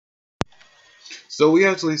So we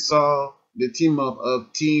actually saw the team up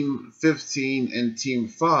of Team 15 and Team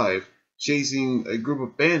 5 chasing a group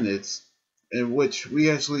of bandits, in which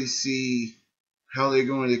we actually see how they're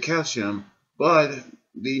going to catch him. But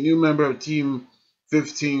the new member of Team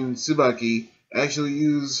 15, Tsubaki, actually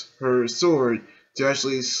used her sword to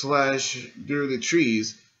actually slash through the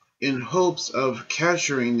trees in hopes of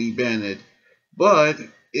capturing the bandit, but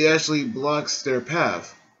it actually blocks their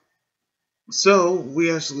path. So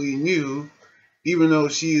we actually knew, even though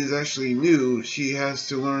she is actually new, she has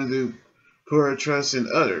to learn to put her trust in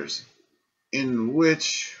others, in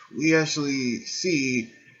which we actually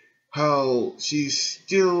see how she's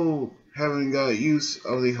still haven't got use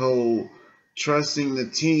of the whole trusting the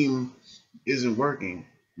team isn't working.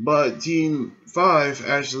 But Team 5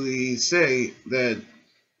 actually say that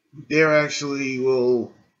they actually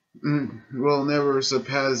will never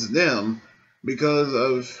surpass them because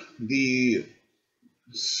of the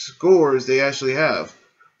scores they actually have.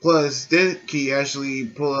 Plus, Denki actually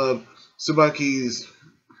pull up Tsubaki's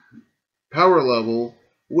power level,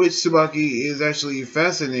 which Tsubaki is actually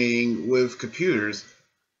fascinating with computers,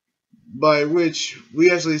 by which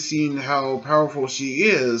we actually seen how powerful she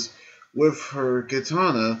is with her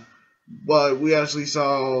katana, but we actually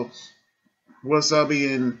saw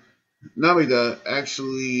Wasabi and Namida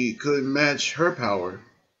actually could match her power.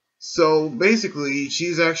 So basically,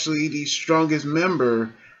 she's actually the strongest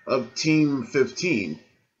member of Team 15,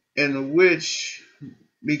 in which,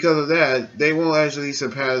 because of that, they won't actually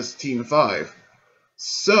surpass Team 5.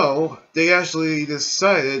 So they actually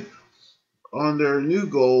decided on their new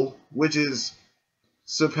goal, which is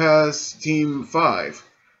surpass Team 5,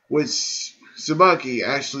 which Tsubaki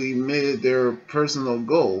actually made it their personal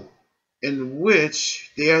goal, in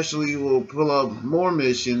which they actually will pull up more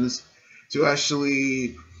missions to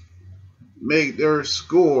actually make their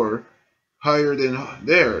score higher than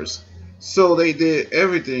theirs. So they did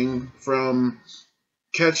everything from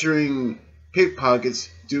capturing pickpockets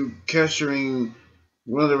to capturing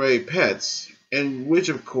runaway pets, and which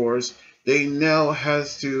of course they now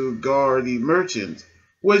has to guard the merchant,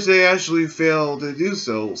 which they actually failed to do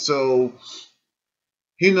so. So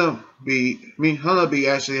Hanabi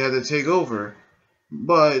actually had to take over,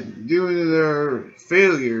 but due to their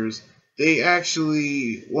failures, they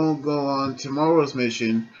actually won't go on tomorrow's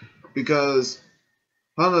mission because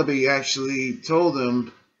Hanabi actually told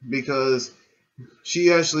them, because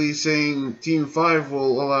she actually saying Team 5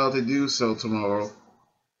 will allow to do so tomorrow,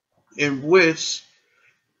 in which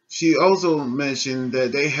she also mentioned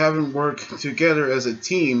that they haven't worked together as a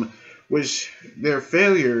team, which their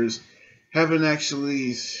failures haven't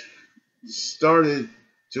actually started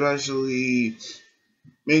to actually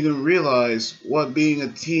make them realize what being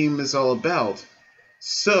a team is all about.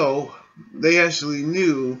 So they actually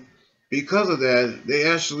knew, because of that, they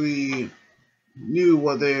actually knew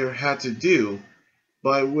what they had to do,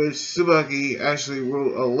 by which Tsubaki actually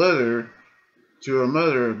wrote a letter to her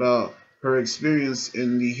mother about her experience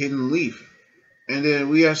in the Hidden Leaf. And then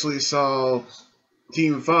we actually saw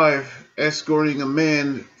Team 5 escorting a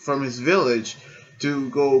man from his village to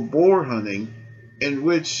go boar hunting, in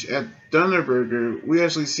which at Thunderburger we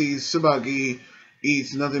actually see Tsubaki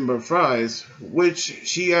eats nothing but fries, which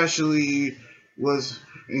she actually was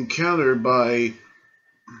encountered by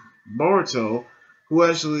Boruto, who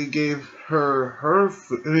actually gave her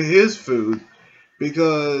his food,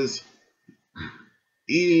 because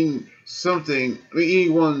eating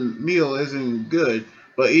one meal isn't good,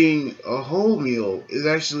 but eating a whole meal is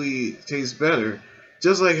actually tastes better.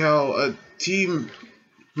 Just like how a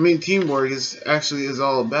teamwork is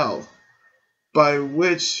all about. By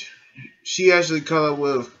which she actually caught up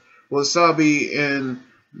with Wasabi and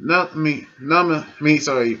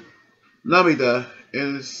Namida,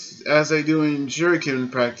 as they do in shuriken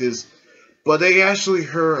practice, but they actually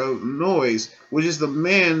heard a noise, which is the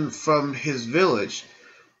man from his village,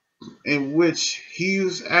 in which he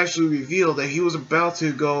was actually revealed that he was about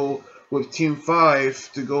to go with Team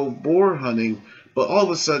 5 to go boar hunting, but all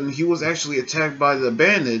of a sudden he was actually attacked by the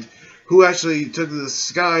bandit, who actually took the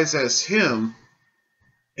disguise as him,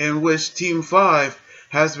 in which Team 5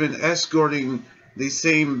 has been escorting the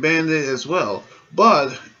same bandit as well.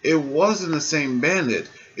 But it wasn't the same bandit.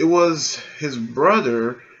 It was his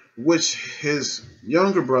brother, which his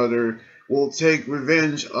younger brother will take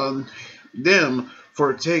revenge on them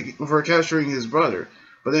for capturing his brother.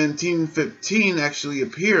 But then Team 15 actually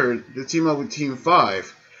appeared to team up with Team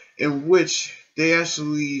 5, in which they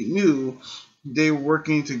actually knew they were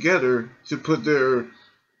working together to put their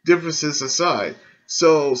differences aside.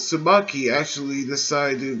 So Tsubaki actually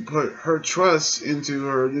decided to put her trust into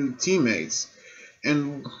her new teammates,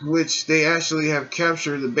 in which they actually have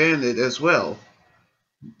captured the bandit as well.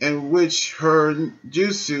 in which her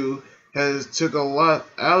jutsu has took a lot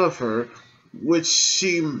out of her, which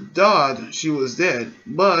she thought she was dead,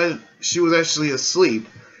 but she was actually asleep,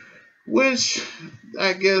 which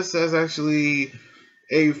I guess that's actually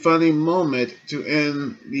a funny moment to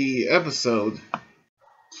end the episode.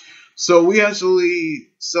 So we actually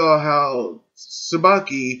saw how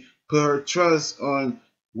Tsubaki put her trust on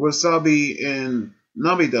Wasabi and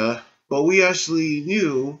Nabida, but we actually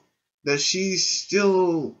knew that she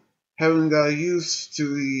still haven't got used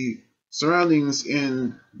to the surroundings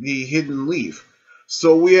in the Hidden Leaf.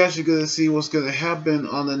 So we actually gonna see what's gonna happen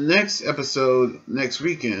on the next episode next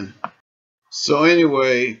weekend. So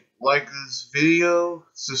anyway, like this video,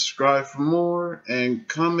 subscribe for more, and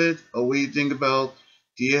comment what you think about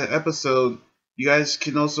the episode. You guys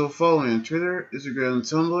can also follow me on Twitter, Instagram,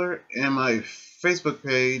 Tumblr, and my Facebook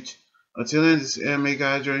page. Until then, this is Anime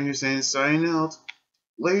Guy joining you saying signing out.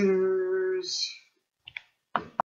 Laters.